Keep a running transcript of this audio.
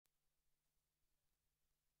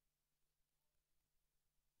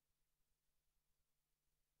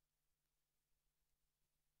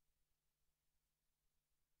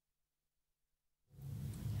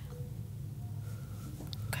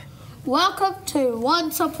Welcome to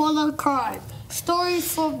Once Upon a Crime,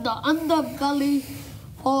 stories from the underbelly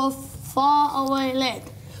of faraway land,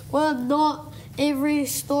 where not every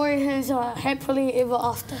story has a happily ever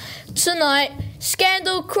after. Tonight,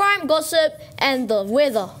 scandal, crime, gossip, and the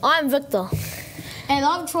weather. I'm Victor. And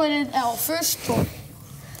I'm joining our first story.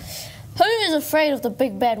 Who is afraid of the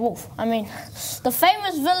big bad wolf? The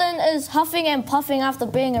famous villain is huffing and puffing after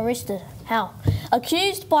being arrested. How?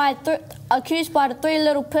 Accused by the three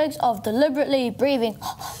little pigs of deliberately breathing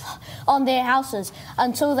on their houses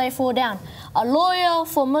until they fall down. A lawyer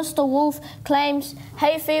for Mr. Wolf claims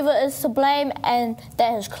hay fever is to blame and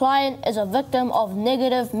that his client is a victim of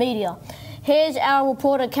negative media. Here's our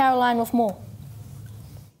reporter Caroline with more.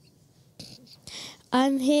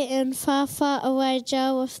 I'm here in far, far away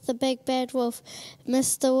jail with the big bad wolf.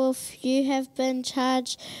 Mr. Wolf, you have been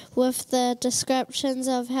charged with the descriptions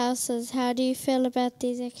of houses. How do you feel about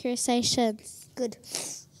these accusations? Good.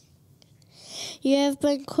 You have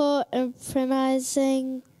been caught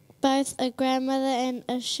improvising both a grandmother and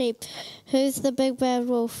a sheep. Who's the big bad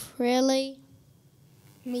wolf? Really?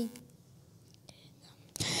 Me.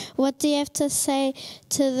 What do you have to say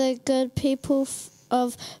to the good people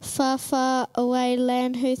of far, far away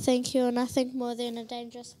land who think you're nothing more than a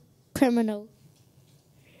dangerous criminal?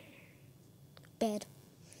 Bad.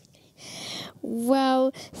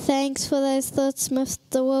 Well, thanks for those thoughts,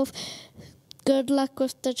 Mr. Wolf. Good luck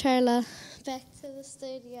with the trailer. Back to the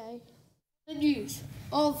studio. The news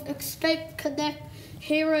of escape kidnapped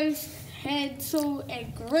heroes Hansel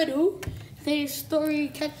and Gretel. Their story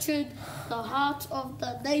captured the hearts of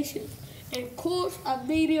the nation and caused a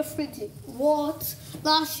media frenzy.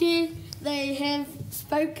 Last year, they have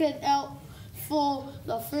spoken out for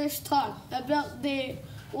the first time about their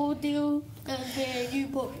ordeal in their new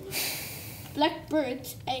book,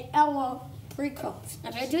 Blackbirds, 8-hour breakups.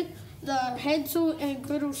 Imagine the Hansel and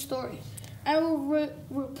Gretel story. Our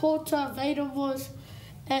reporter Vader was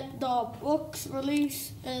at the book's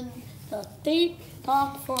release in the deep,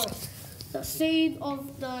 dark forest, the scene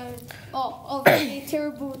of their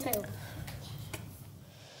terrible tale.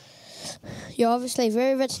 You're obviously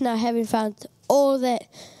very rich now, having found all that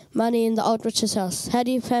money in the old witch's house. How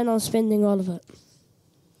do you plan on spending all of it?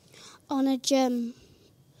 On a gym.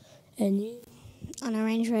 And you? On a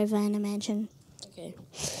Range Rover and a mansion. Okay.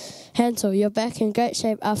 Hansel, you're back in great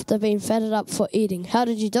shape after being fatted up for eating. How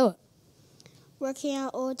did you do it? Working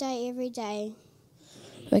out all day, every day.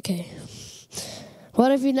 Okay.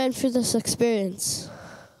 What have you learned through this experience?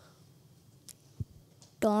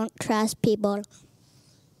 Don't trust people.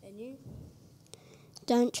 And you?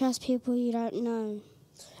 Don't trust people you don't know.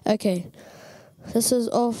 Okay. This is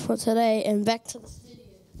all for today, and back to the studio.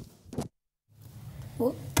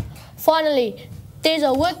 Finally, there's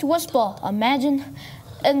a wicked whisper, imagine,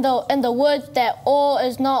 in the woods that all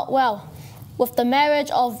is not well with the marriage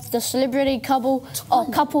of the celebrity couple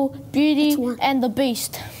Beauty and the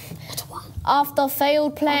Beast. After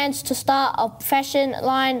failed plans to start a fashion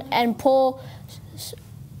line and poor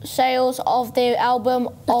sales of their album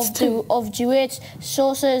of duets,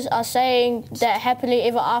 sources are saying that happily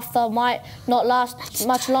ever after might not last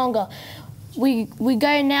much longer. We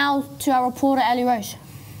go now to our reporter Ali Rose.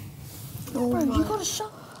 You got a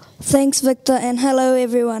shot. Thanks, Victor, and hello,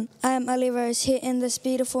 everyone. I am Ali Rose here in this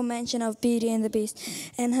beautiful mansion of Beauty and the Beast.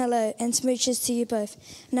 And hello, and smooches to you both.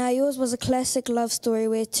 Now, yours was a classic love story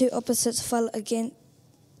where two opposites fell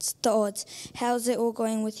against the odds. How's it all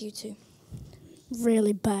going with you two?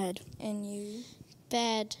 Really bad. And you?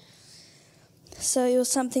 Bad. So you're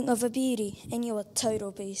something of a beauty, and you're a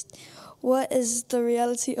total beast. What is the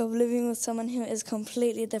reality of living with someone who is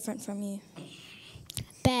completely different from you?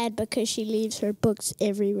 Bad because she leaves her books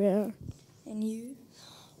everywhere. And you?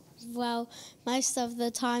 Well, most of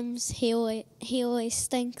the times he always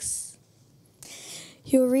stinks.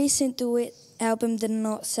 Your recent duet album did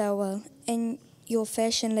not sell well, and your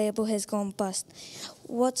fashion label has gone bust.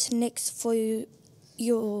 What's next for you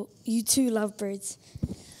two lovebirds?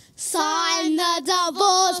 Sign the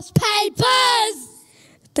divorce papers!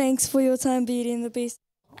 Thanks for your time, Beauty and the Beast.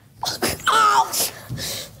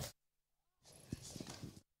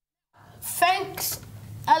 Thanks,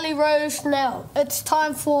 Ali Rose. Now it's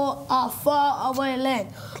time for our faraway land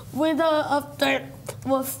weather update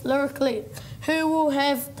with Lyrically, who will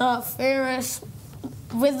have the fairest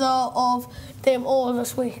weather of them all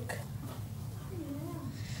this week.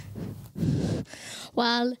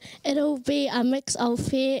 Well, it'll be a mix of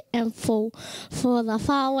fair and full for the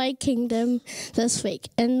faraway kingdom this week.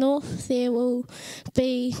 In north, there will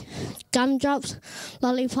be gumdrops,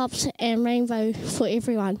 lollipops and rainbow for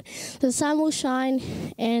everyone. The sun will shine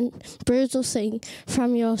and birds will sing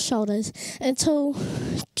from your shoulders until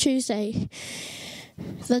Tuesday.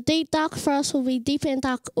 The deep dark forest will be deep and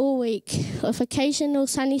dark all week, with occasional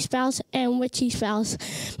sunny spells and witchy spells.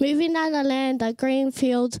 Moving down the land, the green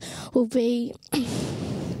field will be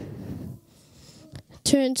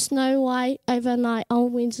turned snow white overnight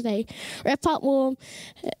on Wednesday. Wrap up warm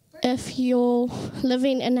if you're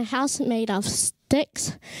living in a house made of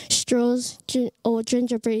sticks, straws, or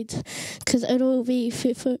gingerbread, because it'll be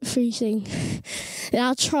freezing. There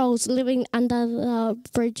are trolls living under the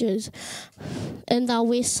bridges in the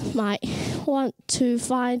west might want to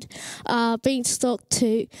find a beanstalk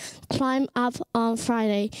to climb up on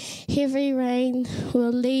Friday. Heavy rain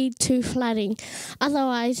will lead to flooding.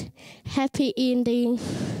 Otherwise, happy ending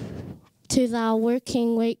to the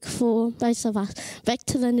working week for most of us. Back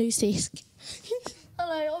to the news desk.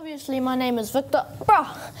 Hello, obviously my name is Victor. Bruh,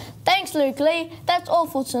 thanks Luke Lee. That's all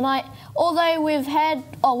for tonight. Although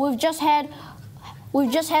we've just had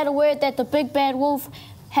a word that the big bad wolf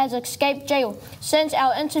has escaped jail. Since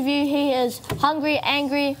our interview, he is hungry,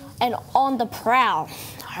 angry, and on the prowl.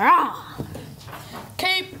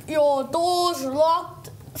 Keep your doors locked,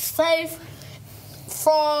 safe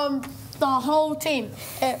from the whole team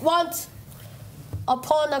at once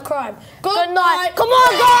upon a crime. Good night. Come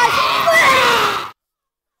on, guys!